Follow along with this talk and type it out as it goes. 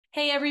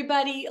Hey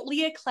everybody,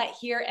 Leah Klett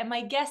here, and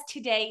my guest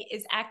today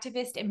is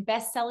activist and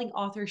best-selling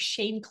author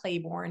Shane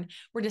Claiborne.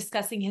 We're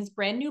discussing his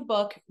brand new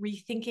book,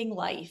 Rethinking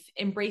Life,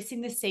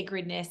 Embracing the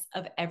Sacredness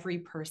of Every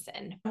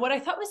Person. What I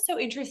thought was so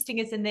interesting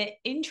is in the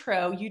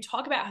intro, you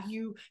talk about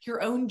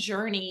your own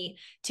journey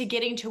to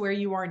getting to where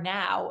you are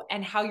now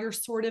and how you're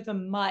sort of a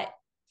mutt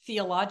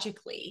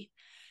theologically.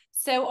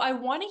 So I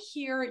want to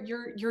hear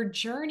your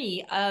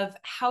journey of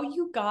how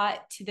you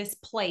got to this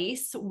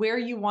place where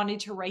you wanted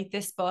to write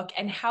this book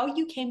and how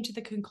you came to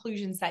the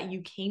conclusions that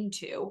you came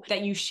to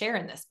that you share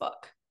in this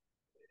book.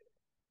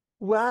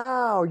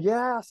 Wow,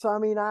 yeah. So I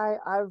mean,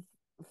 I've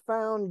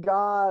found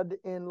God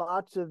in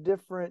lots of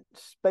different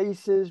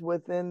spaces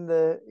within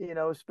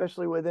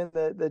especially within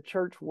the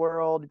church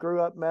world. Grew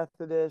up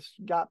Methodist,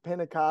 got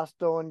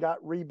Pentecostal, and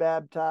got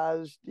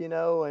rebaptized,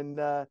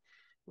 and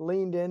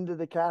leaned into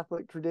the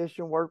Catholic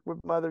tradition. Worked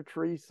with Mother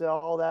Teresa.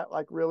 All that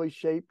like really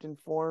shaped and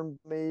formed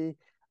me.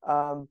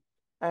 Um,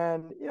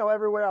 and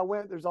everywhere I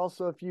went, there's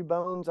also a few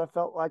bones I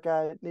felt like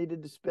I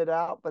needed to spit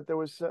out, but there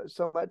was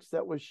so much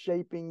that was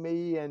shaping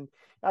me, and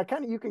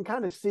you can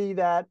kind of see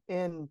that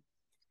in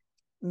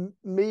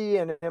me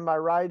and in my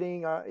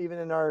writing, even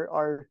in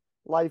our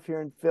life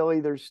here in Philly.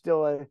 There's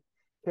still a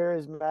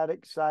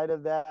charismatic side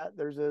of that.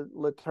 There's a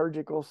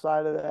liturgical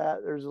side of that.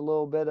 There's a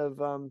little bit of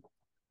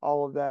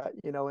all of that,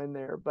 in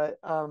there. But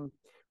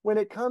when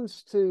it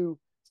comes to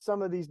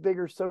some of these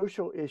bigger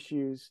social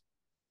issues,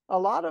 a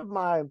lot of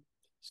my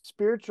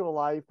spiritual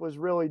life was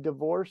really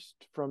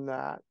divorced from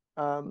that.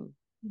 Mhm.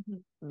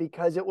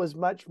 Because it was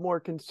much more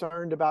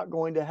concerned about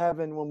going to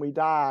heaven when we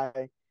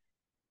die.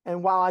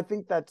 And while I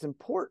think that's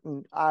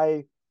important,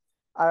 I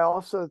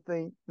also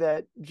think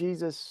that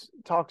Jesus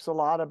talks a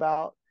lot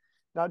about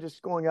not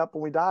just going up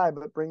when we die,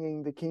 but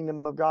bringing the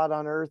kingdom of God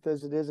on earth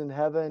as it is in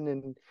heaven,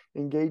 and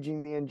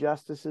engaging the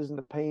injustices and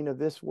the pain of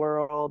this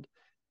world,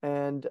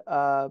 and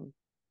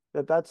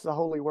that's the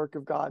holy work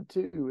of God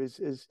too.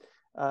 Is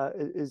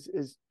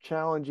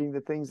challenging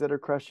the things that are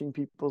crushing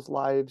people's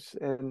lives,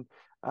 and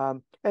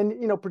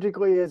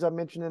particularly as I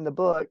mentioned in the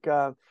book,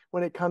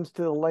 when it comes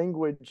to the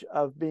language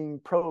of being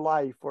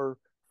pro-life or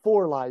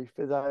for life,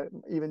 as I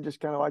even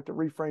just kind of like to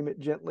reframe it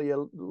gently a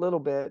little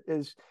bit,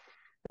 is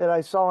that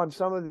I saw in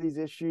some of these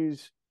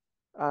issues,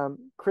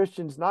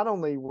 Christians not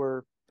only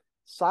were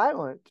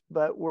silent,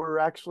 but were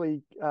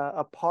actually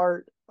a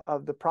part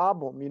of the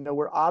problem.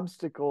 Were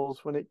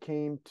obstacles when it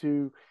came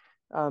to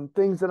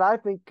things that I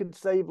think could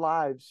save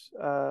lives,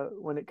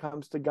 when it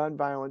comes to gun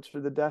violence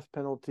or the death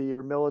penalty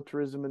or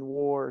militarism and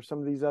war or some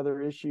of these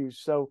other issues.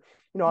 So,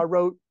 I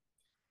wrote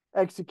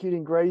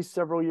Executing Grace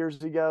several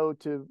years ago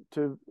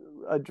to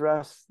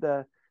address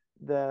the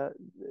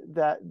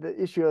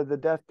issue of the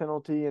death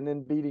penalty and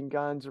then beating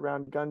guns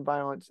around gun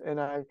violence. And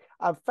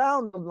I've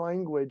found the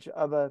language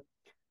of a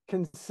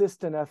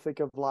consistent ethic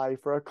of life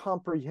or a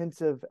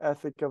comprehensive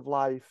ethic of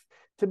life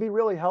to be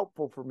really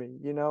helpful for me,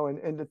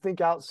 and to think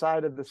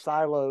outside of the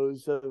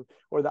silos of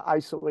or the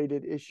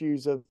isolated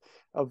issues of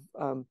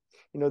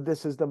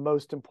this is the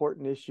most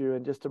important issue,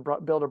 and just to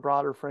build a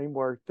broader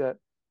framework that,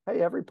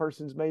 hey, every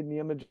person's made in the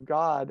image of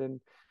God.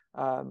 And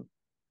um,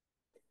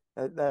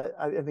 that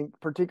I think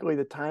particularly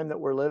the time that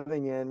we're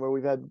living in, where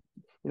we've had,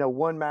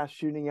 one mass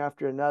shooting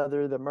after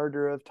another, the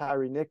murder of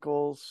Tyree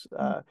Nichols,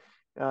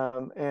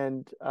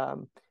 and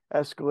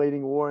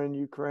escalating war in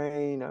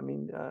Ukraine. I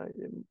mean,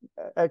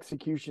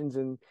 executions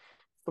in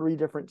 3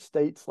 different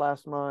states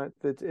last month.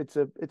 It's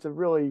a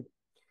really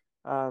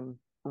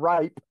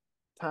ripe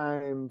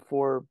time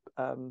for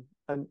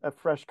a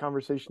fresh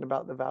conversation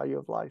about the value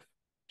of life.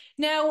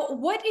 Now,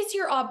 what is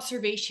your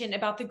observation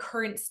about the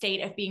current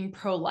state of being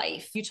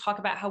pro-life? You talk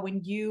about how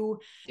when you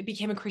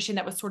became a Christian,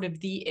 that was sort of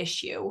the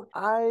issue.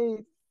 I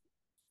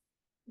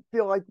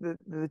feel like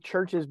the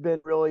church has been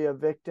really a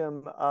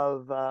victim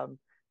of uh,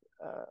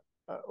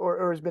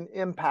 or has been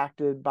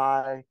impacted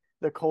by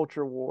the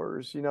culture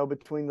wars,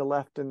 between the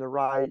left and the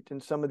right.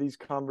 And some of these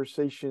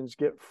conversations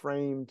get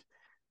framed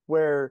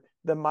where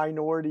the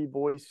minority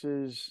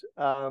voices,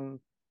 on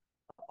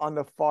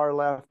the far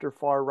left or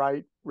far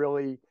right,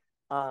 really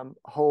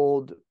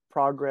hold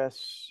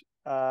progress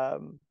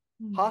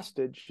Mm.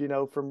 hostage,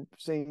 from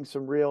seeing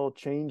some real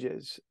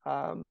changes.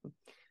 I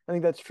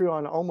think that's true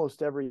on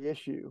almost every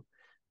issue.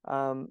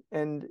 And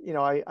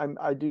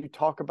I do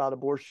talk about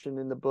abortion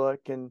in the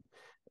book, and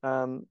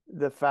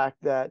the fact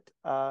that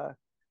a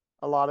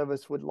lot of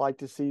us would like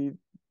to see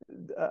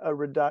a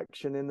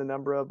reduction in the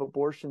number of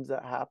abortions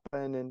that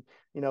happen. And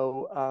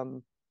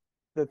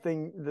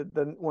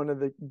the one of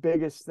the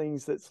biggest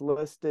things that's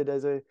listed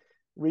as a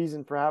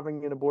reason for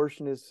having an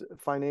abortion is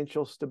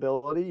financial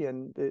stability,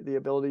 and the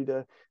ability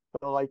to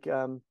feel like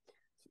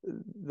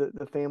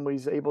the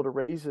family's able to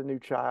raise a new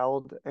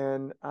child.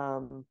 And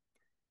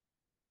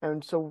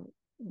so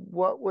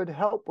what would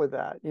help with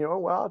that?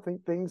 Well, I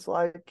think things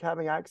like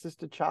having access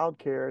to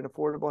childcare and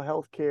affordable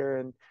health care,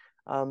 and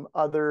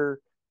other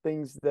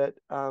things that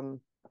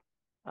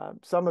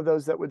some of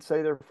those that would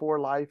say they're for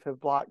life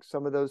have blocked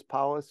some of those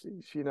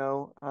policies.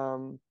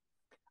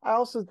 I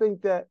also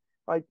think that,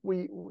 like,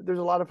 there's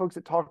a lot of folks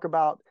that talk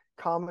about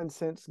common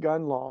sense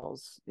gun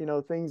laws,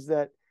 things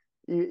that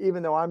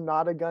even though I'm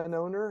not a gun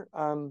owner,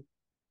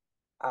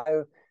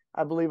 I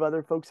I believe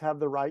other folks have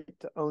the right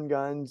to own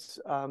guns.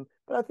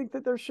 But I think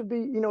that there should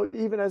be,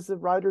 even as the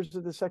writers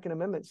of the Second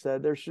Amendment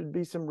said, there should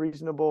be some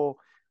reasonable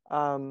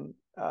um,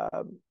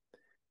 uh,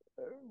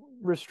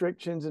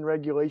 restrictions and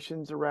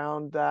regulations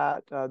around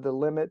that, the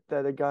limit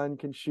that a gun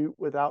can shoot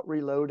without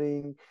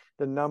reloading,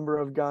 the number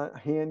of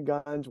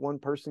handguns one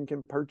person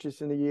can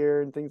purchase in a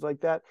year, and things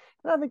like that.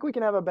 And I think we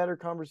can have a better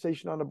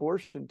conversation on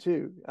abortion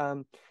too,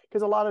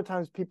 because a lot of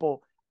times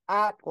people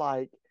act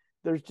like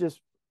there's just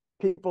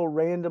people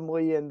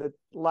randomly in the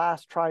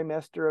last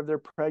trimester of their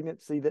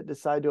pregnancy that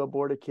decide to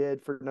abort a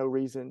kid for no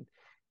reason.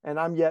 And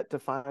I'm yet to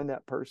find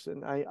that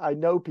person. I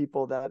know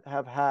people that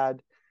have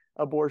had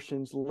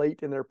abortions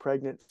late in their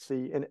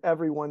pregnancy, and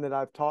everyone that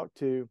I've talked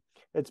to,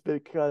 it's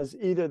because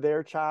either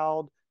their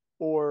child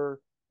or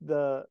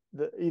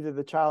either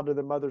the child or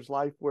the mother's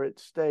life were at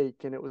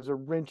stake, and it was a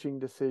wrenching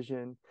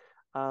decision.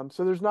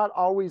 So there's not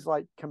always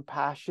like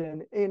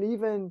compassion and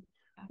even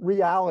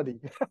reality,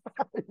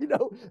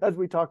 as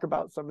we talk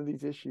about some of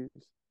these issues.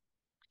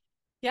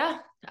 Yeah.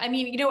 I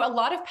mean, a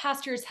lot of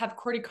pastors have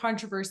courted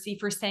controversy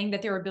for saying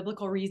that there are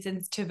biblical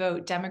reasons to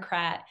vote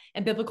Democrat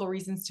and biblical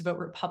reasons to vote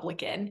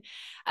Republican.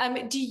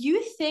 Do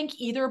you think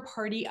either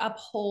party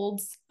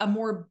upholds a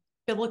more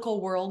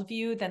biblical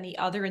worldview than the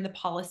other in the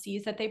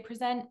policies that they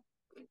present?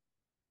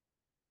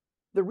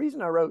 The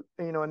reason I wrote,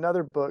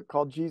 another book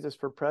called Jesus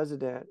for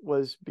President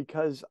was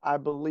because I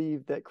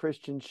believe that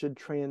Christians should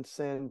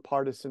transcend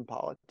partisan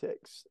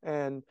politics.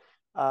 And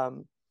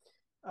um,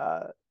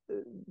 uh,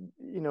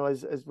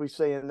 as we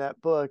say in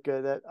that book,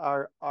 that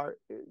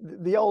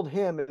the old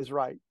hymn is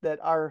right, that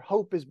our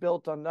hope is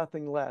built on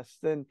nothing less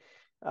than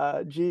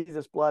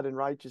Jesus' blood and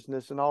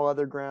righteousness, and all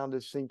other ground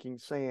is sinking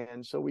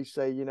sand. So we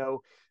say,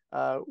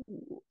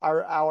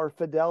 our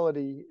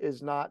fidelity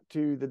is not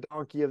to the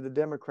donkey of the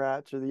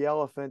Democrats or the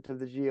elephant of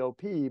the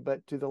GOP,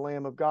 but to the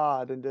Lamb of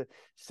God and to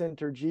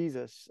center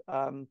Jesus.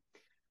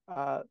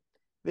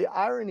 The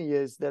irony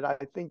is that I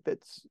think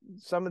that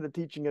some of the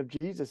teaching of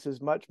Jesus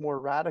is much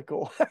more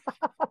radical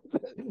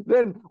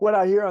than what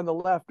I hear on the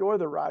left or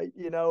the right,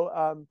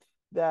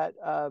 that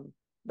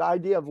the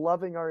idea of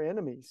loving our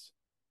enemies.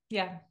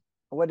 Yeah.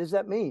 What does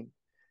that mean?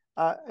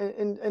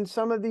 And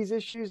some of these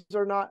issues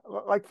are not,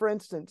 like, for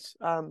instance,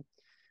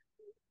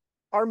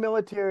 our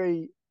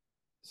military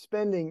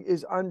spending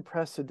is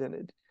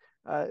unprecedented.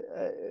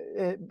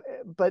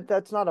 But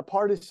that's not a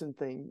partisan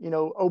thing.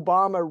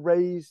 Obama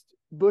raised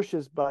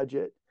Bush's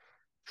budget,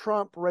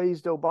 Trump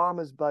raised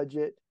Obama's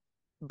budget,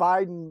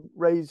 Biden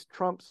raised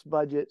Trump's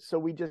budget. So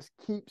we just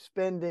keep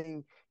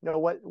spending,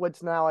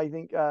 what's now, I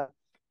think,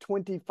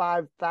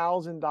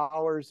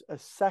 $25,000 a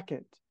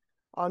second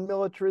on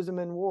militarism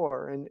and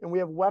war. And we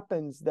have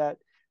weapons that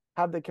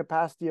have the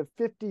capacity of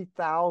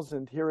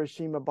 50,000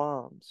 Hiroshima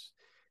bombs.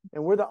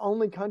 And we're the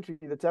only country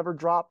that's ever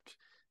dropped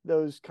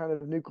those kind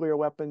of nuclear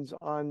weapons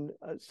on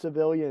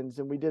civilians,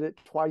 and we did it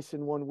twice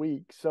in 1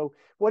 week. So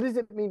what does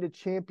it mean to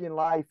champion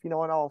life,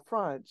 on all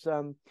fronts?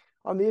 On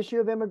the issue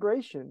of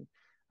immigration,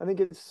 I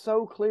think it's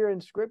so clear in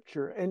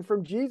Scripture and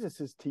from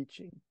Jesus's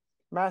teaching.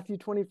 Matthew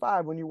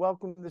 25, when you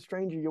welcome the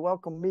stranger, you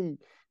welcome me.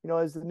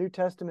 As the New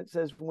Testament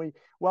says, when we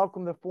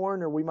welcome the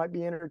foreigner, we might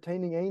be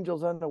entertaining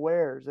angels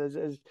unawares.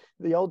 As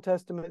the Old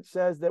Testament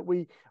says that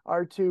we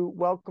are to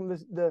welcome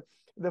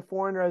the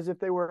foreigner as if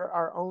they were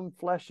our own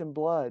flesh and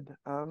blood.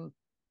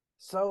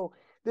 So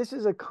this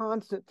is a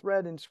constant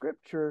thread in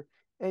Scripture,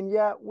 and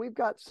yet we've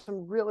got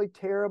some really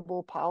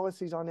terrible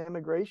policies on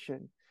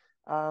immigration.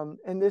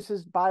 And this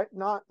is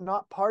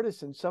not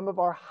partisan. Some of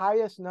our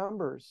highest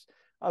numbers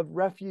of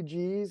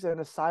refugees and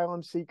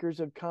asylum seekers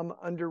have come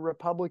under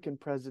Republican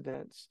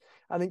presidents.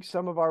 I think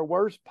some of our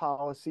worst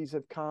policies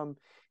have come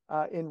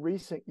in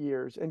recent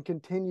years and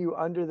continue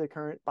under the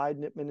current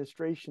Biden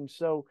administration.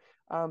 So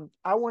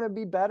I want to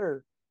be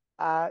better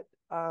at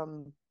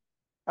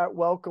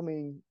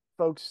welcoming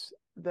folks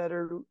that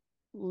are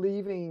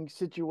leaving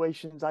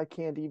situations I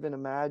can't even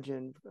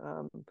imagine,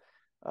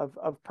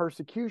 of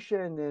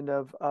persecution and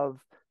of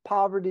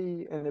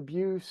poverty and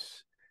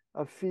abuse,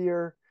 of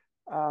fear.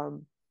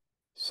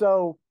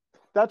 So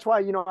that's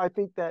why, I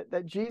think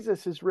that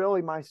Jesus is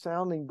really my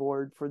sounding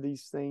board for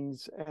these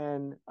things.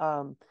 And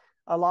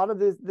a lot of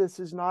this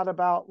is not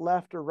about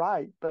left or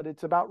right, but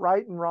it's about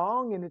right and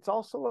wrong. And it's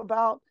also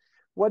about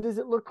what does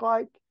it look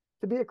like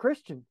to be a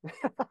Christian?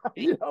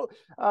 It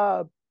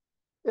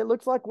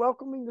looks like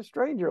welcoming the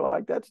stranger.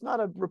 Like, that's not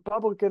a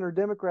Republican or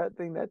Democrat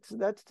thing. That's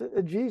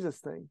a Jesus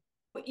thing.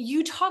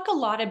 You talk a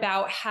lot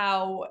about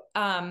how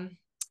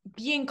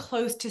being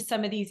close to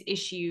some of these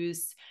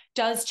issues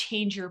does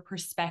change your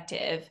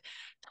perspective.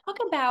 Talk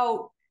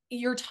about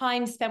your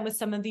time spent with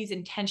some of these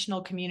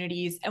intentional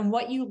communities and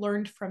what you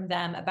learned from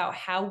them about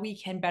how we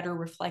can better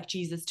reflect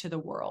Jesus to the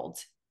world.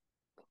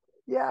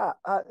 Yeah,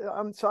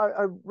 so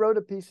I wrote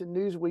a piece in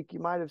Newsweek. You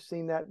might have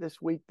seen that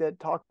this week, that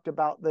talked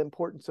about the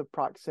importance of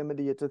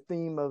proximity. It's a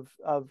theme of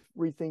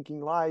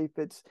rethinking life.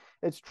 It's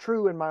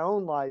true in my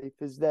own life,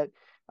 is that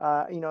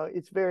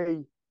it's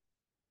very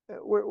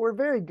we're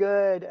very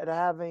good at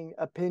having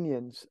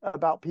opinions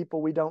about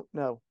people we don't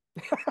know.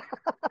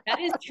 That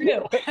is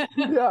true.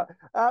 Yeah,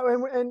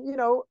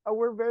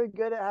 we're very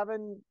good at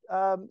having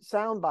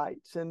sound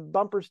bites and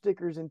bumper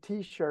stickers and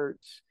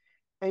T-shirts,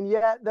 and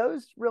yet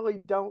those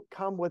really don't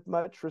come with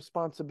much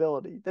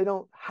responsibility. They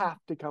don't have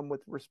to come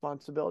with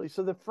responsibility.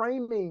 So the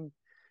framing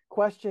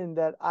question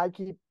that I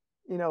keep,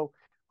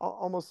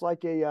 almost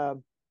like a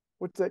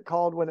what's it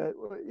called when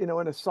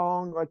in a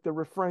song, like the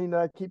refrain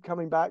that I keep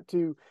coming back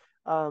to,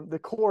 the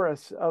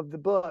chorus of the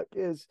book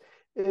is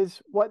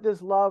what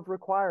does love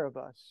require of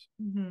us?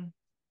 Mm-hmm.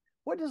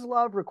 What does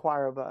love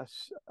require of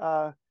us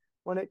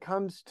when it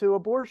comes to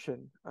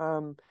abortion?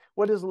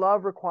 What does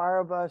love require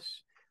of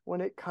us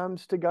when it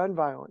comes to gun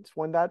violence,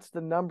 when that's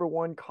the number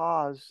one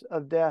cause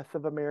of death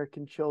of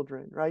American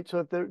children, right? So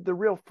if the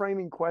real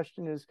framing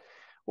question is,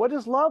 what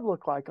does love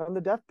look like on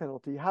the death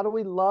penalty? How do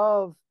we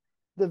love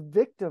the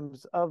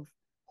victims of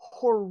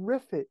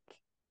horrific,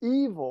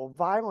 evil,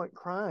 violent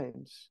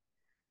crimes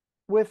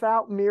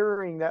without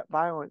mirroring that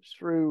violence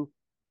through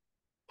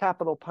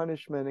capital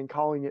punishment and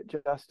calling it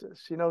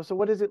justice? So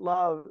what does it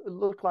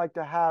look like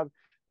to have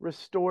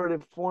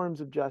restorative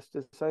forms of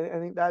justice? I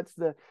think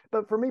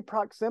but for me,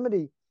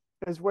 proximity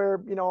is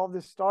where all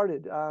this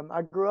started.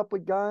 I grew up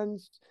with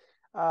guns,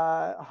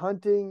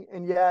 hunting,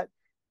 and yet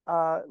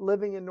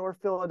living in North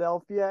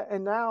Philadelphia,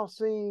 and now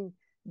seeing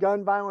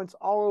gun violence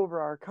all over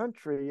our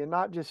country, and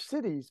not just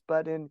cities,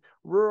 but in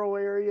rural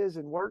areas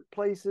and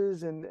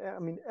workplaces, and I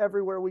mean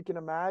everywhere we can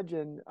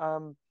imagine.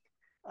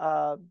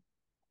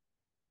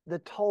 The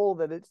toll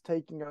that it's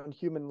taking on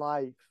human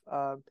life,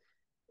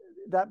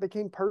 that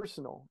became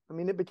personal. I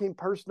mean, it became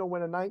personal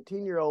when a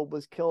 19-year-old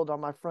was killed on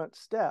my front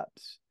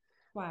steps.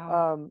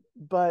 Wow.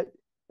 But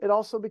it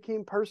also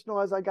became personal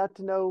as I got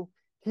to know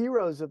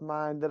heroes of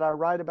mine that I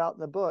write about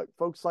in the book,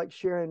 folks like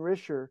Sharon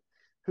Risher,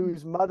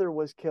 whose mother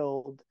was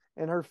killed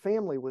and her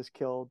family was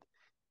killed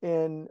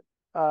in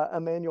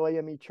Emmanuel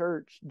AME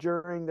Church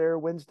during their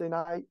Wednesday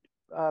night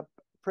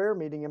prayer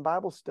meeting and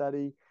Bible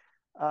study.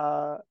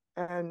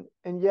 And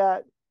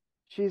yet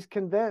she's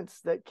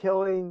convinced that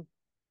killing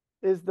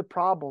is the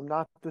problem,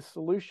 not the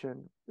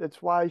solution.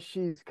 It's why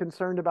she's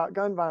concerned about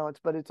gun violence,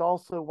 but it's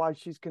also why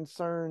she's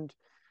concerned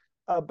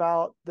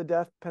about the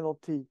death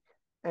penalty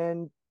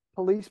and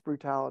police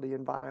brutality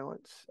and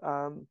violence.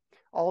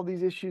 All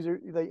these issues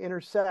they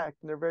intersect,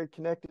 and they're very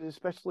connected,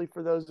 especially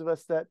for those of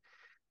us that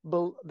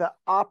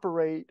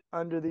operate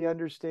under the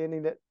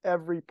understanding that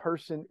every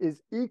person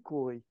is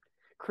equally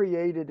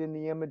created in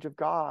the image of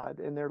God,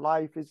 and their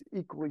life is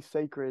equally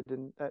sacred.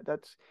 And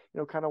that's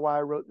kind of why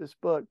I wrote this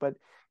book. But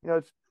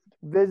it's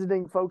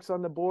visiting folks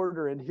on the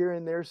border and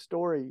hearing their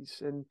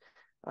stories, and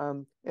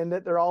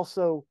that there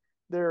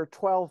are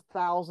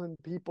 12,000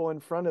 people in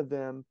front of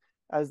them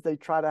as they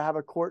try to have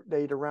a court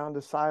date around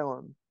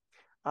asylum.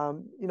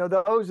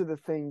 Those are the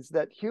things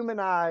that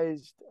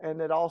humanized, and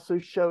that also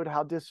showed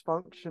how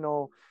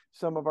dysfunctional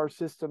some of our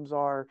systems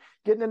are.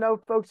 Getting to know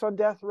folks on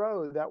death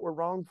row that were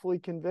wrongfully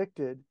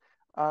convicted.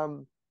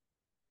 And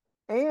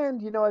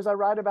as I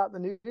write about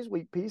the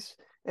Newsweek piece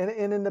and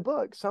in the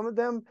book, some of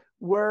them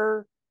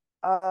were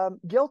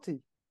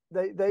guilty.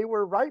 They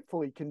were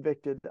rightfully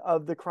convicted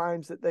of the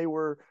crimes that they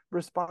were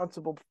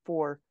responsible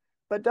for.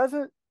 But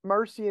doesn't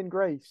mercy and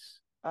grace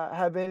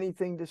have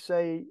anything to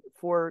say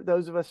for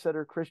those of us that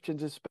are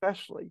Christians,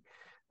 especially?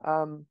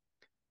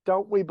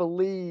 Don't we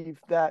believe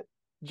that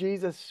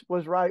Jesus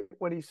was right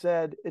when he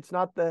said, it's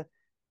not the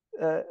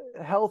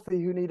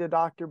healthy who need a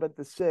doctor, but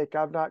the sick?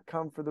 I've not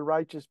come for the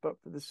righteous,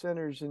 but for the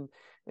sinners. And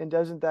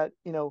doesn't that,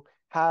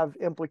 have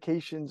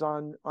implications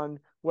on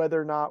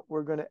whether or not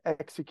we're going to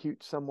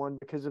execute someone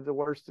because of the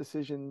worst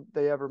decision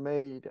they ever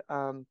made?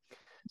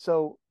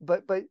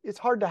 But it's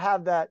hard to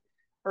have that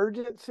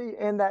urgency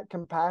and that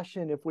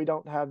compassion if we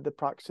don't have the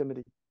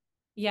proximity.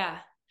 Yeah.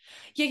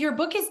 Yeah, your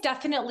book is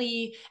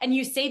definitely, and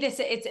you say this,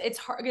 it's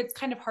hard, it's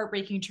kind of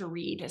heartbreaking to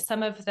read.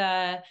 Some of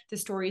the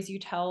stories you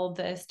tell,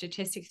 the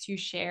statistics you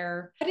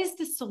share. What is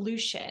the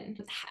solution?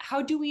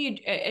 How do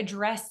we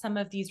address some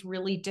of these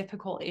really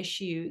difficult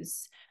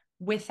issues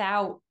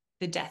without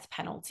the death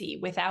penalty,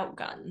 without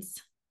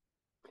guns?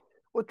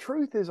 Well,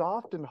 truth is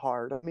often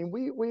hard. I mean,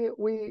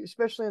 we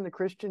especially in the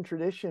Christian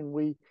tradition,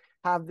 we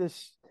have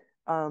this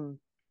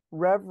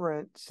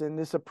reverence and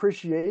this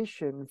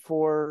appreciation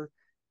for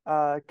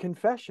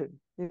confession.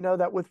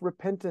 That with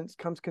repentance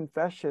comes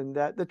confession,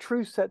 that the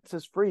truth sets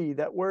us free,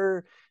 that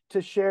we're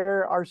to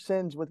share our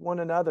sins with one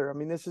another. I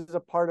mean, this is a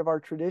part of our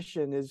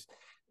tradition,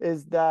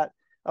 is that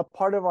a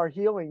part of our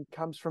healing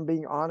comes from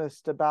being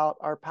honest about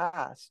our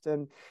past.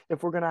 And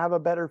if we're going to have a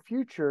better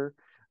future,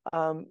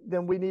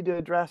 then we need to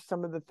address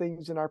some of the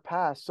things in our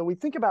past. So we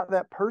think about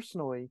that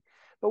personally,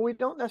 but we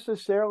don't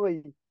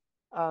necessarily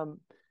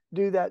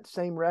do that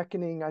same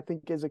reckoning, I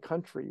think, as a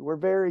country. We're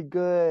very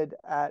good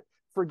at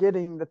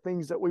forgetting the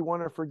things that we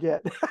want to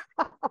forget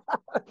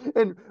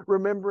and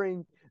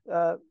remembering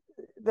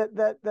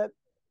that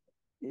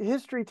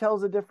history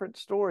tells a different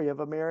story of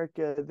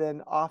America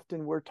than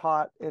often we're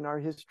taught in our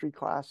history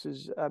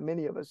classes,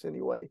 many of us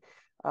anyway.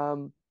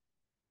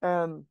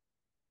 And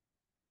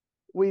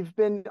we've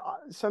been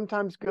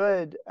sometimes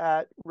good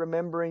at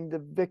remembering the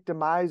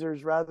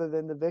victimizers rather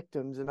than the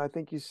victims, and I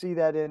think you see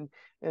that in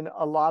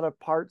a lot of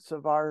parts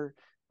of our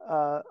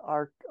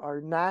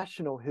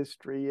national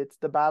history. It's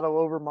the battle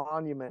over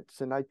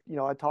monuments, and I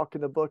talk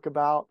in the book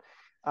about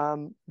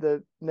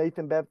the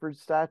Nathan Bedford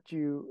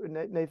statue,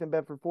 Nathan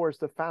Bedford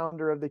Forrest, the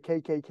founder of the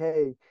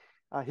KKK.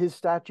 His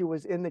statue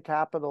was in the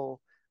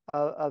capital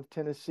of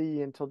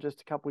Tennessee until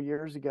just a couple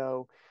years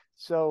ago.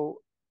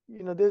 So,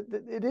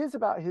 it is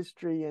about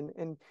history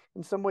and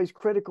in some ways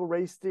critical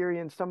race theory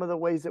and some of the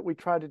ways that we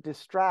try to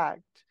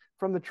distract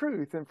from the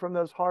truth and from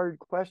those hard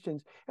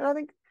questions. And I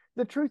think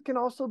the truth can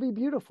also be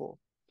beautiful.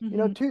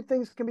 Mm-hmm. Two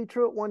things can be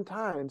true at one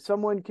time.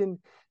 Someone can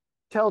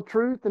tell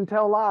truth and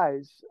tell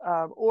lies,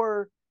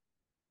 or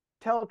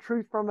tell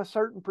truth from a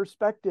certain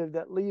perspective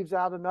that leaves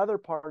out another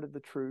part of the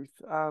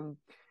truth.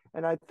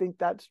 And I think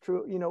that's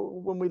true.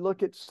 When we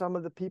look at some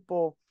of the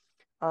people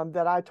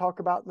that I talk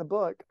about in the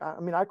book,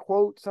 I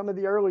quote some of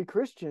the early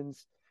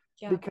Christians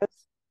Yeah.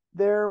 because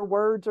their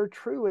words are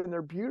true and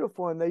they're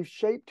beautiful and they've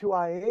shaped who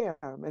I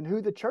am and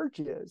who the church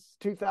is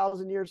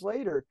 2,000 years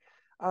later.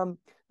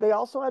 They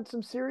also had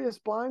some serious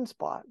blind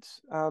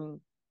spots.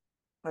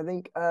 I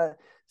think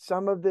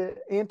some of the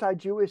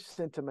anti-Jewish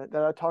sentiment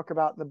that I talk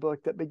about in the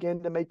book that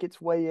began to make its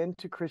way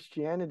into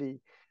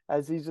Christianity,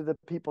 as these are the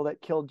people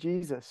that killed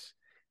Jesus,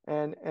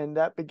 and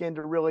that began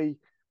to really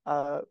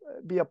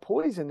be a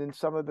poison in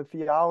some of the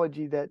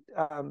theology that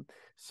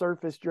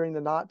surfaced during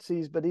the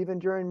Nazis, but even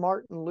during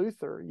Martin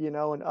Luther,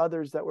 and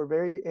others that were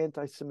very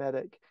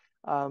anti-Semitic.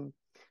 I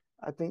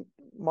think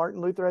Martin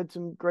Luther had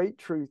some great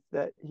truth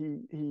that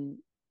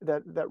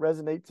that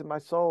resonates in my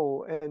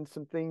soul, and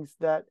some things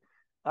that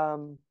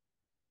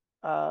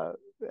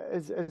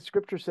as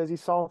Scripture says, he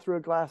saw through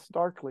a glass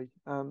darkly.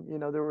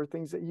 There were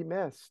things that he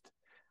missed.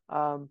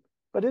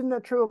 But isn't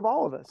that true of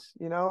all of us?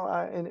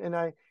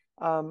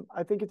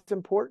 I think it's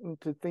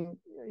important to think,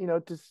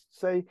 to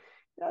say,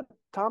 yeah,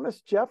 Thomas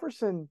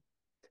Jefferson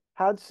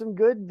had some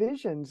good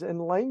visions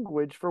and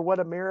language for what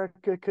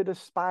America could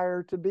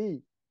aspire to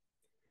be.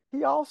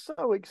 He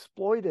also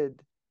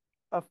exploited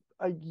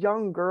a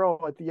young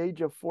girl at the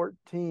age of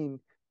 14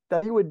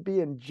 that he would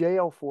be in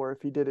jail for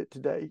if he did it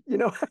today.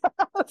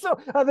 So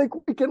I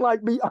think we can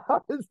be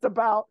honest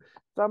about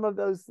some of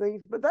those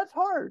things, but that's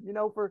hard,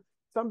 for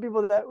some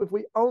people, that if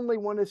we only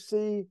want to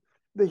see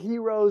the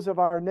heroes of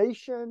our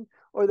nation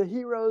or the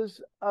heroes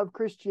of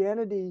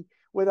Christianity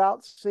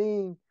without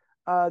seeing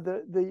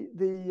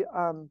the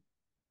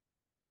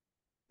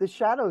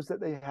shadows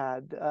that they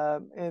had,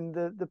 and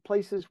the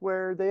places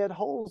where they had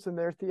holes in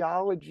their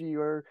theology,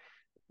 or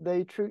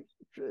they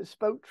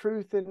spoke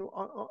truth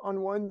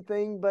on one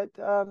thing, but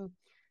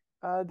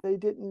they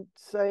didn't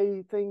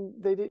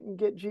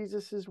get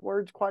Jesus's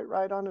words quite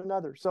right on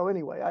another. So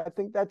anyway, I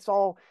think that's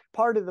all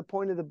part of the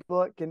point of the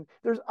book. And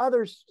there's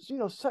others,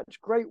 such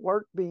great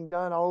work being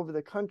done all over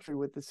the country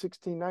with the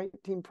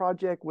 1619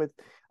 Project.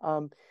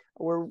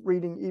 We're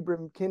reading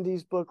Ibram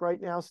Kendi's book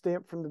right now,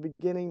 Stamped from the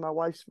Beginning. My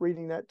wife's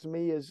reading that to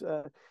me and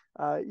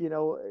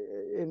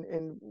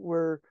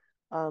we're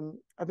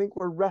I think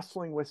we're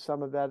wrestling with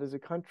some of that as a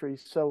country.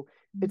 So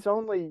it's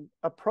only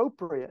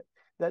appropriate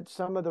that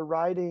some of the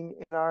writing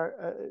in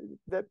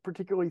that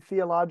particularly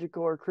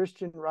theological or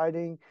Christian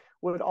writing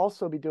would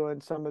also be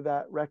doing some of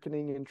that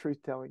reckoning and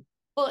truth telling.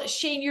 Well,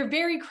 Shane, you're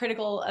very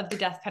critical of the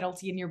death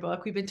penalty in your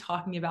book. We've been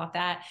talking about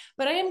that.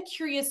 But I am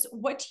curious,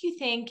 what do you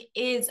think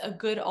is a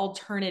good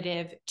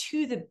alternative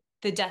to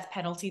the death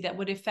penalty that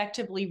would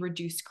effectively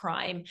reduce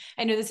crime?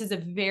 I know this is a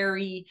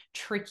very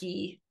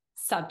tricky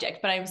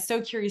subject, but I'm so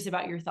curious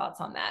about your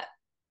thoughts on that.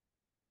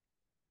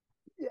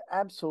 Yeah,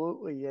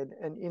 absolutely. And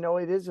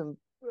it is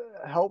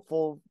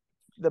helpful,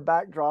 the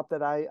backdrop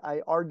that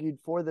I argued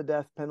for the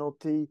death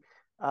penalty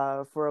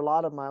for a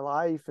lot of my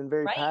life, and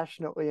very Right?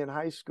 passionately in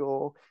high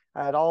school.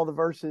 I had all the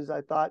verses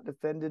I thought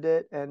defended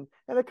it, and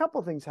a couple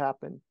of things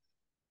happened.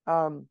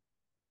 I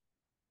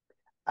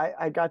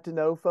got to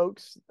know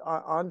folks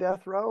on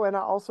death row, and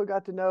I also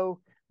got to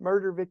know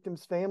murder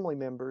victims' family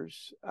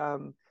members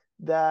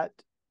that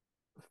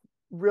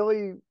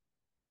really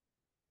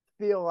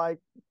feel like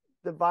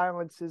the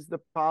violence is the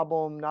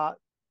problem, not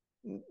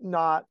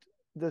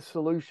the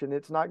solution.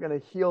 It's not going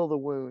to heal the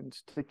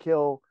wounds to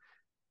kill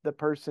the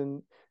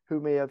person who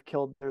may have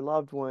killed their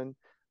loved one.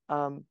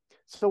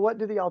 So what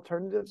do the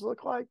alternatives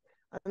look like?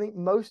 I think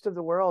most of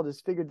the world has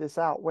figured this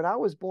out. When I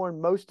was born,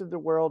 most of the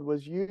world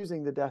was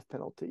using the death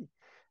penalty.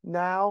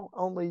 Now,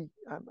 I'm going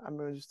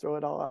to just throw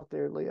it all out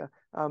there, Leah.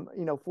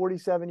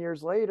 47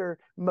 years later,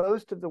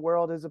 most of the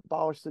world has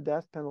abolished the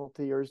death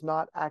penalty or is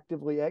not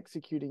actively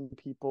executing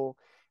people.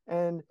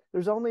 And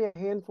there's only a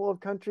handful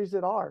of countries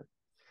that are.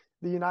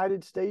 The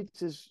United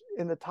States is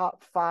in the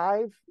top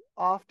 5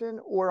 often,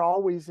 or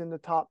always in the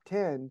top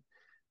 10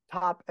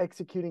 top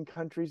executing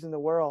countries in the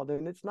world.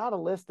 And it's not a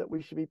list that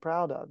we should be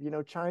proud of.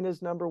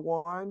 China's number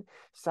 1,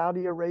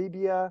 Saudi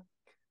Arabia,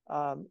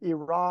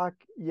 Iraq,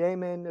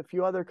 Yemen, a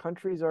few other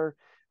countries are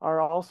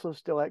also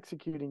still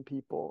executing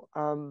people.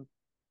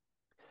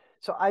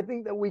 So I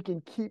think that we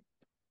can keep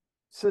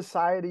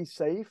society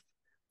safe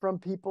from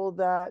people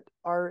that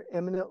are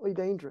eminently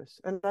dangerous.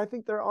 And I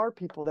think there are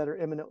people that are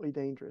eminently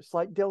dangerous,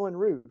 like Dylan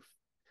Roof,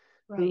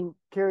 who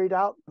carried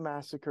out the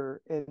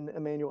massacre in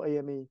Emmanuel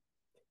AME.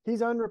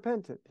 He's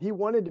unrepentant. He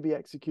wanted to be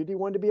executed. He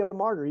wanted to be a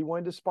martyr. He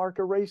wanted to spark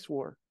a race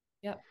war.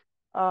 Yep.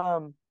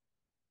 And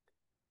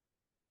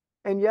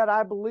yet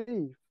I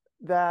believe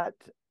that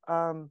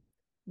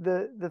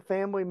the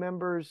family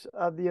members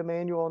of the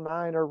Emmanuel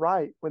Nine are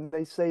right when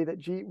they say that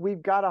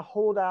we've got to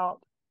hold out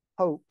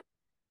hope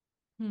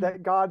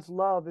that God's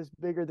love is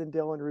bigger than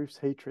Dylan Roof's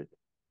hatred,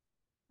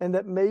 and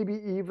that maybe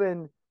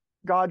even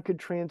God could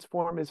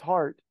transform his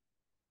heart,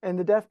 and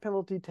the death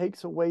penalty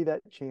takes away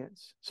that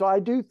chance. So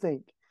I do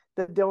think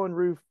that Dylan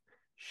Roof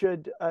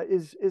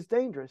is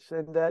dangerous,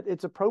 and that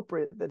it's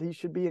appropriate that he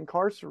should be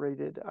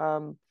incarcerated.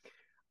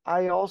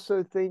 I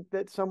also think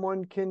that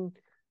someone can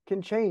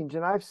change,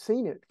 and I've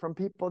seen it from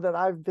people that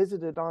I've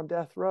visited on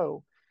death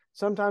row,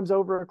 sometimes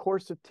over a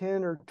course of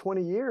 10 or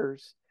 20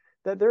 years,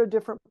 that they're a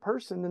different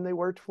person than they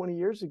were 20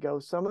 years ago.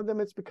 Some of them,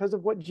 it's because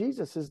of what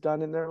Jesus has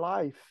done in their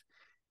life.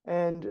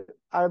 And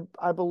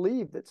I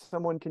believe that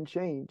someone can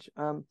change.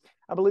 I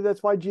believe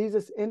that's why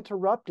Jesus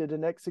interrupted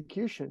an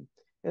execution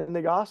in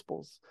the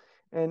Gospels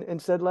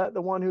and said, let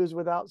the one who is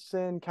without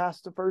sin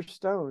cast the first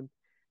stone.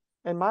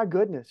 And my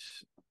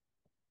goodness,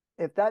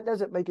 if that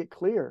doesn't make it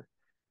clear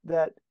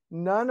that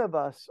none of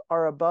us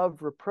are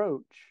above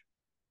reproach,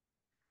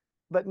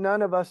 but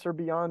none of us are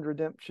beyond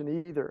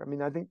redemption either. I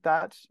mean, I think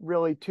that's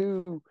really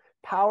two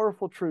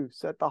powerful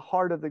truths at the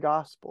heart of the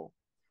gospel.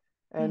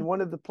 And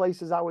one of the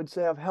places I would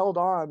say I've held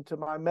on to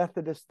my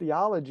Methodist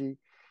theology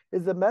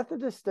is the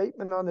Methodist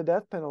statement on the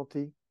death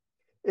penalty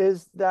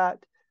is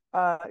that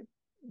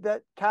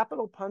that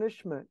capital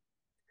punishment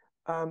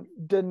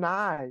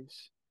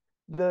denies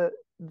the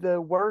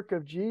work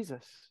of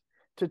Jesus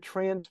to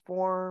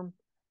transform,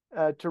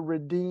 to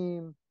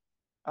redeem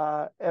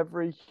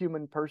every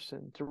human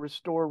person, to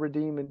restore,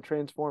 redeem, and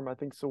transform. I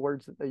think it's the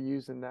words that they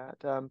use in that,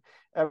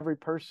 every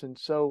person.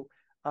 So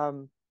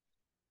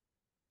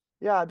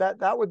yeah,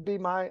 that would be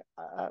my,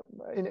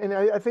 and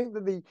I think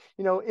that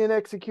in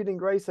Executing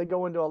Grace, they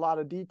go into a lot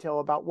of detail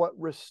about what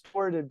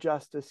restorative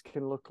justice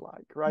can look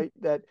like, right?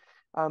 That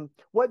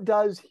what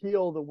does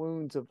heal the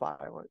wounds of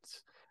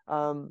violence?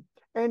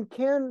 And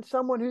can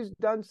someone who's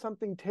done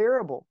something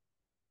terrible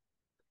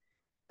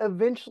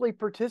eventually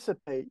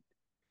participate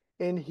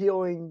in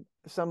healing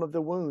some of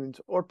the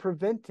wounds or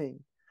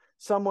preventing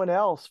someone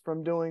else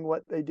from doing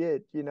what they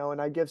did,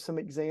 and I give some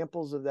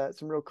examples of that,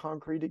 some real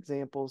concrete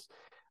examples.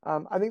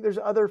 I think there's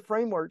other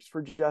frameworks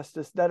for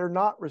justice that are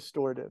not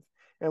restorative.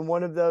 And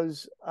one of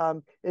those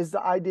is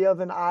the idea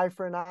of an eye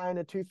for an eye and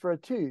a tooth for a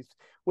tooth,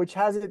 which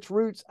has its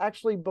roots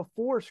actually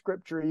before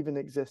Scripture even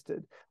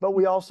existed. But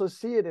we also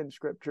see it in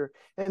Scripture.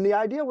 And the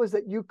idea was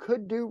that you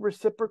could do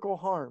reciprocal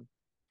harm,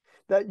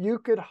 that you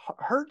could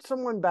hurt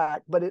someone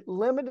back, but it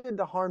limited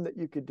the harm that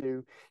you could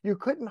do. You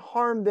couldn't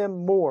harm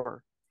them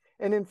more.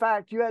 And in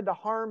fact, you had to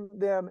harm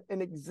them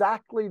in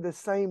exactly the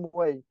same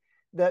way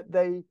that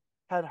they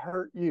had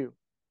hurt you.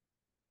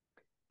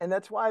 And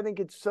that's why I think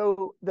it's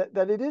so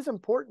that it is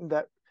important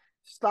that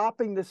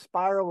stopping the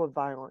spiral of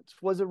violence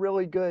was a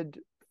really good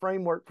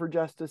framework for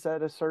justice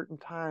at a certain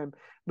time.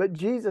 But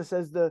Jesus,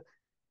 as the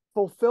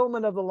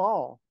fulfillment of the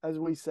law, as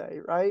we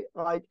say, right?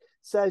 Like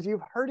says,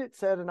 you've heard it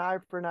said, an eye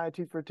for an eye,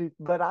 tooth for a tooth,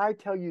 but I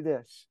tell you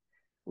this,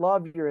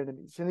 love your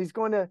enemies. And he's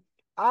going to,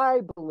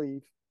 I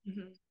believe,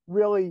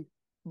 really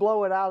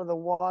blow it out of the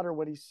water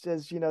when he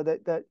says,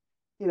 that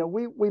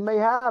we may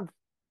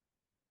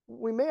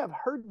have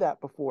heard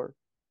that before,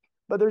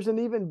 but there's an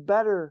even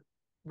better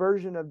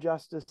version of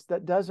justice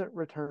that doesn't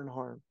return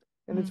harm.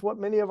 And it's what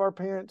many of our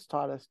parents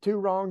taught us: two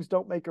wrongs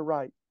don't make a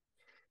right.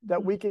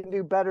 That we can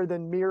do better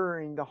than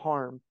mirroring the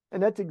harm.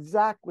 And that's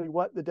exactly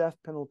what the death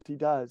penalty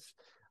does.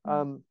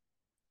 Leah,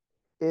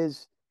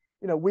 if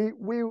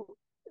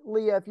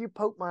you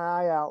poke my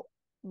eye out,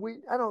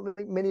 I don't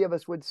think many of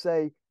us would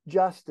say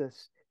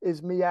justice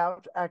is me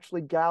out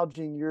actually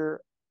gouging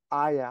your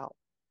eye out,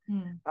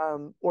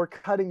 or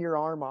cutting your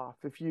arm off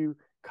if you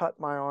cut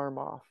my arm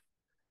off.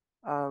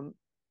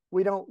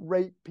 We don't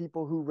rape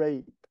people who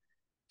rape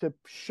to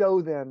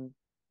show them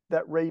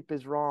that rape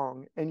is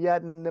wrong. And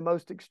yet in the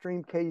most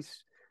extreme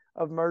case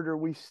of murder,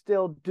 we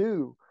still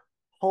do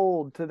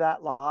hold to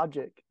that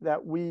logic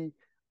that we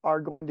are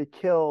going to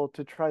kill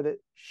to try to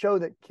show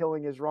that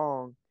killing is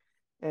wrong.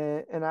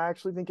 And I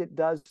actually think it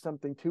does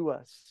something to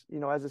us,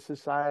 as a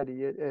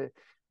society,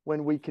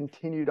 when we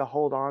continue to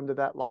hold on to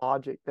that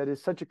logic that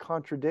is such a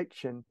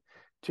contradiction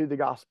to the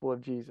gospel of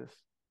Jesus.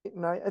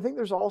 And I think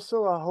there's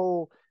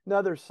also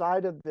another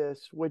side of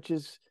this, which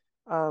is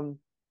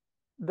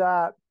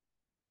that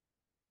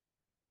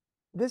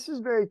this is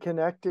very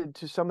connected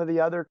to some of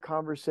the other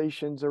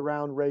conversations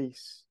around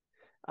race,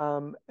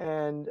 and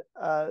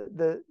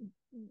the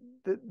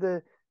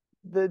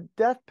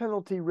death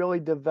penalty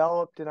really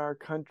developed in our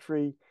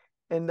country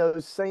in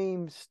those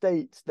same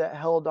states that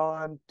held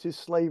on to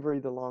slavery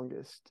the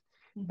longest,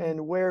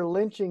 and where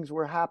lynchings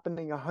were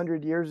happening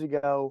 100 years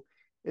ago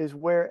is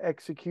where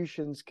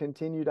executions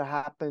continue to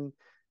happen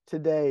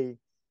today.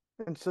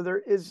 And so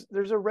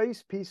there's a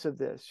race piece of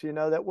this,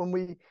 that when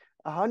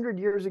 100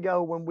 years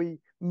ago, when we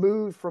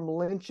moved from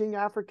lynching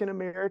African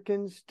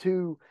Americans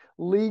to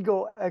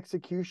legal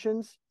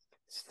executions,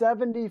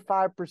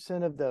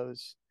 75% of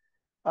those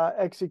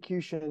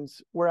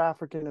executions were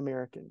African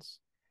Americans.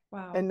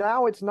 Wow. And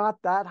now it's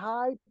not that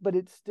high, but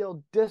it's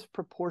still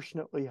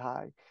disproportionately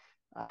high.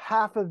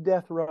 Half of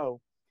death row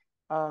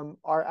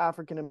are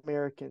African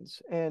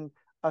Americans, and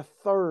a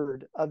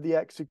third of the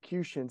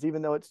executions,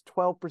 even though it's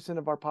 12%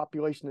 of our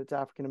population that's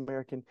African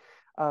American,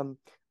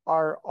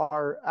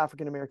 are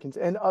African Americans,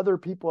 and other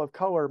people of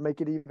color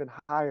make it even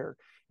higher.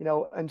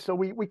 And so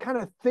we kind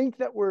of think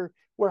that we're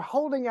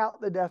holding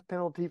out the death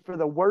penalty for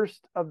the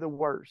worst of the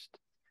worst,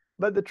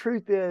 but the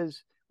truth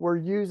is we're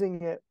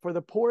using it for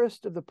the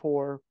poorest of the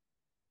poor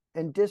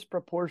and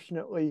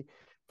disproportionately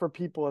for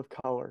people of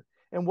color.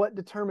 And what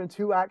determines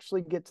who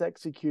actually gets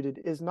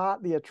executed is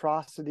not the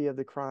atrocity of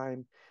the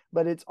crime,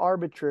 but it's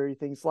arbitrary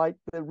things like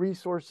the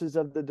resources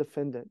of the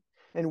defendant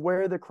and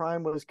where the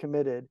crime was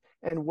committed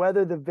and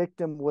whether the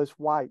victim was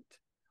white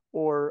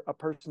or a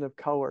person of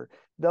color.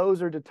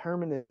 Those are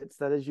determinants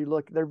that, as you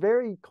look, they're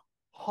very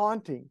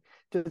haunting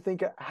to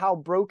think of how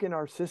broken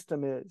our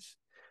system is.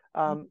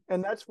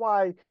 And that's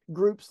why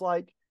groups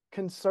like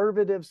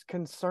conservatives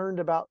concerned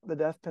about the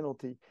death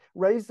penalty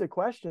raise the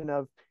question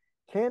of,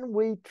 can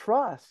we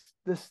trust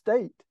the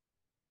state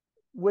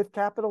with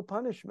capital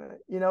punishment?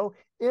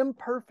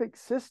 Imperfect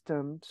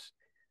systems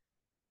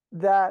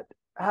that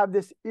have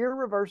this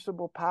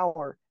irreversible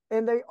power,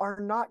 and they are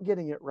not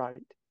getting it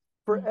right.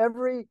 For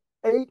every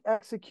 8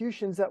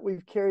 executions that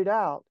we've carried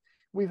out,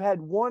 we've had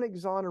 1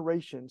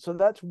 exoneration. So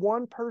that's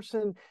 1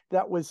 person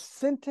that was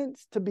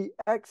sentenced to be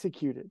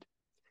executed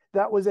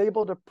that was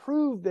able to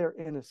prove their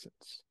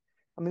innocence.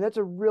 I mean, that's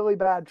a really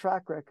bad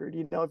track record.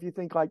 If you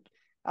think like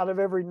out of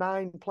every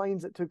 9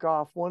 planes that took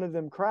off, 1 of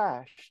them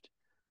crashed.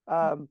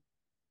 I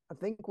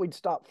think we'd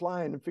stop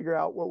flying and figure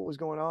out what was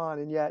going on.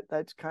 And yet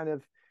that's kind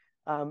of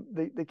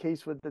the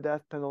case with the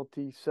death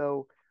penalty.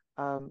 So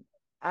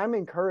I'm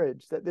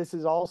encouraged that this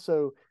is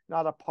also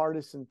not a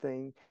partisan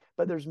thing,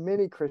 but there's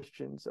many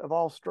Christians of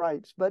all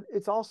stripes, but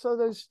it's also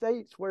those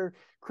states where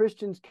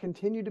Christians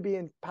continue to be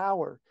in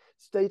power.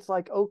 States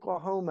like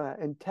Oklahoma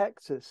and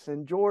Texas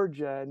and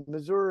Georgia and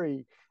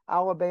Missouri,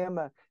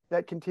 Alabama,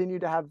 that continue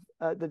to have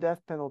the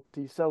death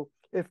penalty. So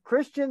if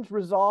Christians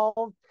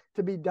resolve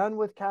to be done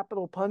with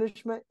capital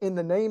punishment in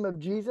the name of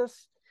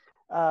Jesus,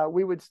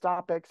 we would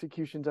stop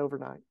executions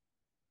overnight.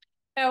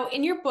 Now,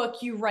 in your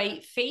book, you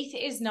write, faith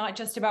is not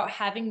just about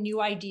having new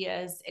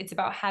ideas, it's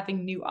about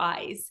having new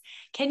eyes.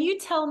 Can you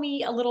tell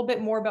me a little bit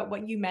more about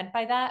what you meant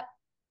by that?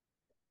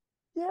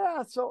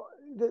 Yeah, so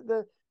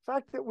the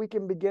fact that we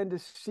can begin to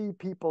see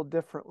people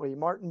differently.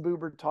 Martin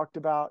Buber talked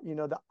about,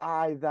 the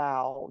I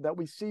thou, that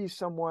we see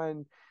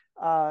someone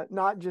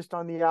not just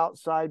on the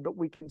outside, but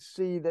we can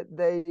see that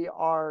they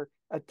are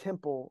a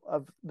temple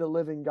of the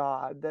living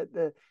God, that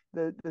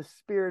the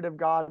Spirit of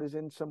God is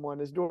in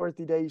someone. As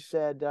Dorothy Day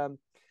said,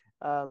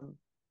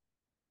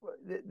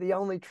 the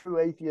only true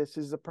atheist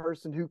is the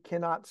person who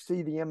cannot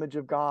see the image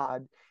of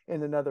God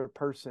in another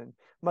person.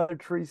 Mother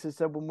Teresa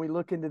said, when we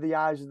look into the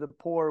eyes of the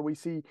poor, we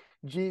see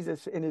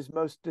Jesus in his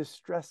most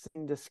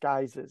distressing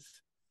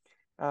disguises.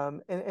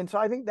 And so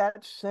I think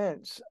that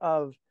sense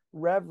of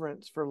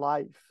reverence for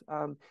life,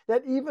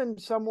 that even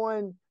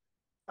someone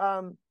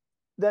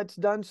that's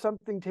done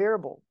something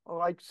terrible,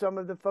 like some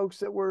of the folks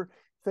that we're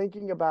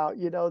thinking about,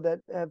 that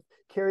have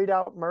carried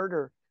out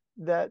murder,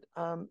 that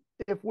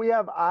if we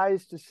have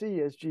eyes to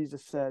see, as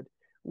Jesus said,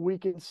 we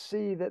can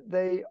see that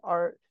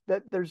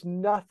that there's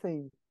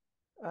nothing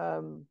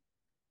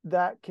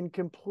that can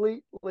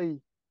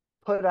completely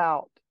put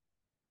out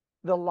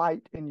the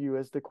light in you,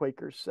 as the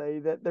Quakers say,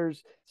 that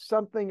there's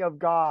something of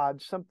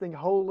God, something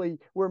holy.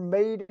 We're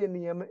made in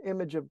the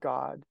image of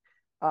God.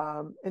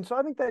 And so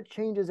I think that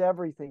changes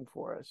everything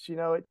for us.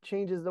 It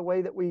changes the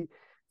way that we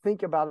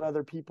think about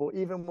other people,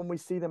 even when we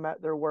see them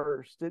at their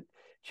worst. It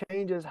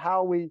changes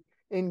how we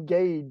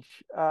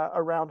engage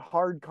around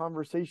hard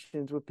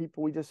conversations with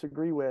people we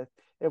disagree with,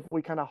 if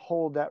we kind of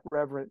hold that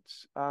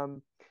reverence.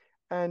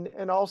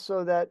 And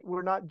also that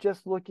we're not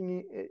just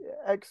looking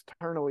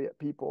externally at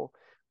people,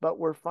 but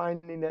we're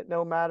finding that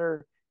no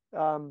matter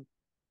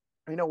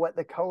what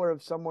the color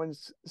of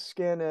someone's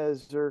skin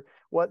is, or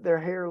what their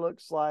hair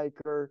looks like,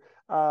 or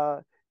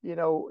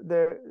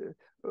their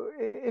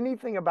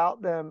anything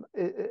about them,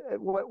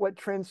 what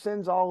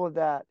transcends all of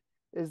that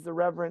is the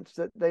reverence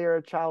that they are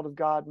a child of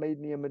God, made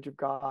in the image of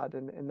God,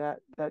 and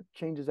that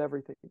changes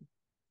everything.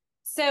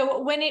 So,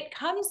 when it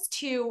comes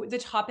to the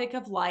topic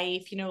of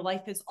life,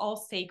 life is all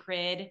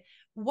sacred.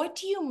 What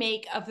do you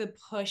make of the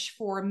push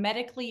for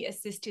medically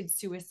assisted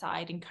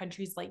suicide in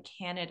countries like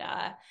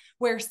Canada,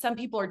 where some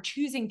people are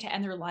choosing to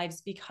end their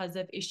lives because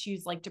of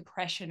issues like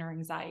depression or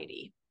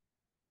anxiety?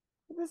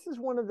 This is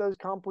one of those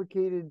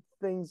complicated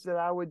things that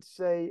I would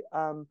say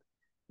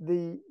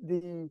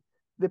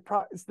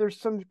there's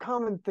some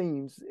common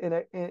themes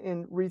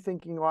in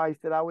rethinking life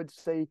that I would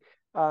say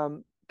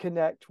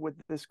connect with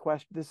this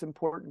question, this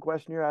important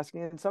question you're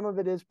asking. And some of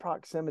it is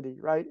proximity,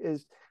 right?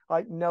 Is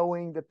like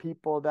knowing the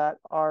people that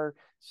are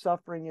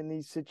suffering in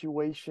these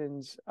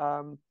situations,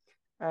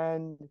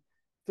 and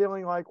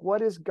feeling like,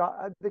 what is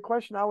God? The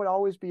question I would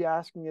always be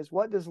asking is,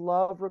 what does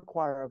love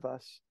require of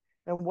us?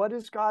 And what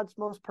is God's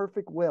most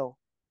perfect will?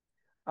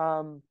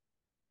 Um,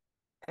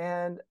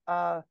 and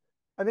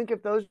I think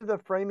if those are the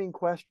framing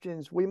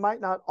questions, we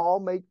might not all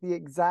make the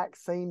exact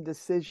same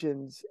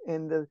decisions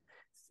in the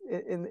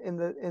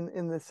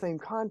same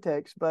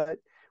context, but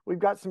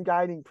we've got some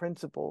guiding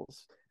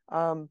principles.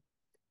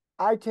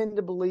 I tend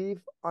to believe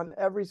on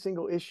every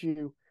single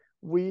issue,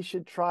 we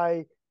should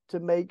try to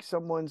make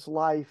someone's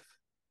life,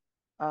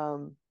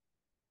 um,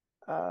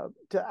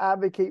 to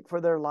advocate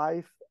for their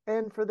life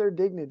and for their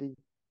dignity,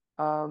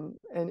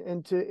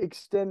 and to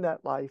extend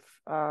that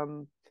life,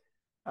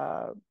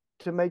 uh,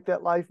 to make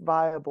that life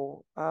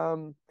viable,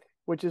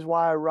 which is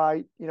why I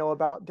write,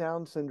 about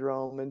Down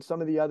syndrome and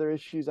some of the other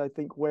issues, I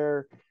think,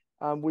 where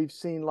we've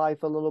seen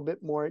life a little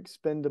bit more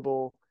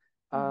expendable.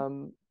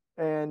 Um,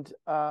 and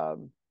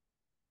um,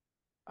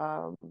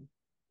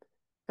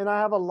 and I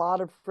have a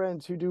lot of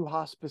friends who do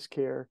hospice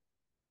care.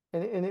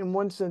 And in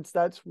one sense,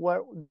 that's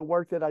what the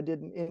work that I did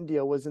in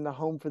India was, in the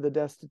home for the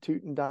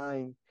destitute and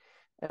dying.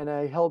 And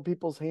I held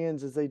people's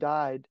hands as they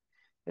died.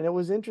 And it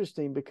was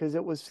interesting because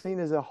it was seen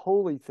as a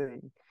holy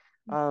thing,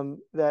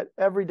 that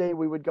every day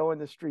we would go in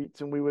the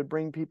streets and we would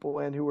bring people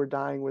in who were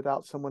dying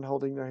without someone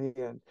holding their hand.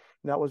 And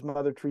that was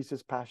Mother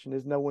Teresa's passion,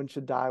 is no one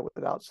should die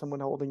without someone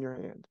holding your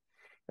hand.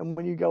 And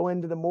when you go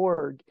into the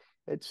morgue,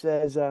 it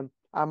says, I'm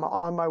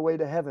on my way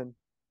to heaven.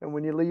 And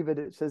when you leave it,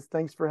 it says,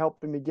 thanks for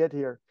helping me get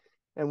here.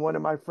 And one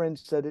of my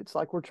friends said, it's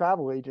like we're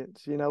travel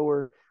agents.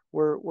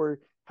 We're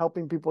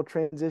helping people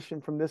transition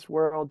from this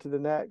world to the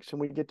next, and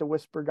we get to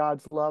whisper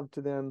God's love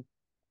to them,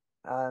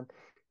 um,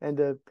 and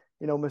to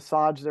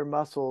massage their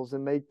muscles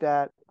and make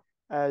that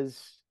as,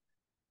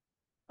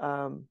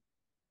 um,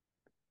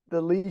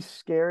 the least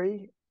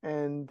scary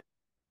and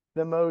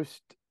the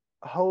most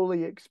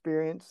holy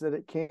experience that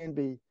it can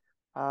be.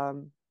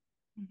 Um,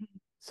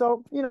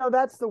 so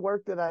that's the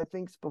work that I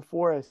think's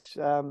before us.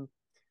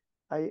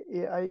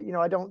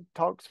 I don't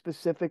talk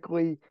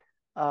specifically,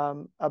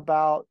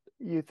 about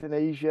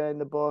euthanasia in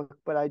the book,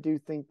 but I do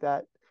think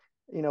that,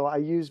 I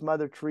use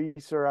Mother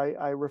Teresa, or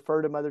I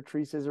refer to Mother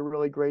Teresa as a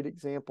really great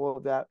example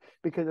of that,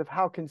 because of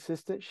how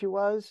consistent she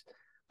was,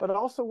 but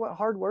also what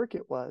hard work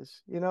it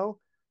was.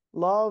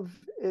 Love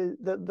is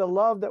the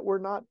love that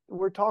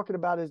we're talking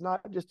about is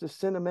not just a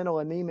sentimental,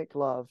 anemic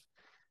love,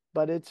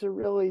 but it's a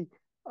really,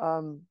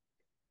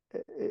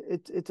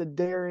 it's a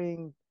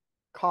daring,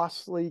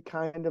 costly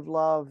kind of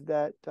love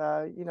that,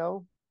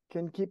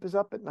 can keep us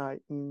up at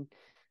night. And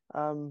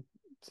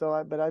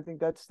but I think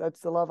that's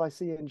the love I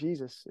see in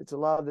Jesus. It's a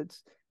love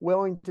that's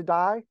willing to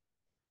die,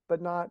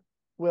 but not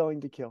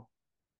willing to kill.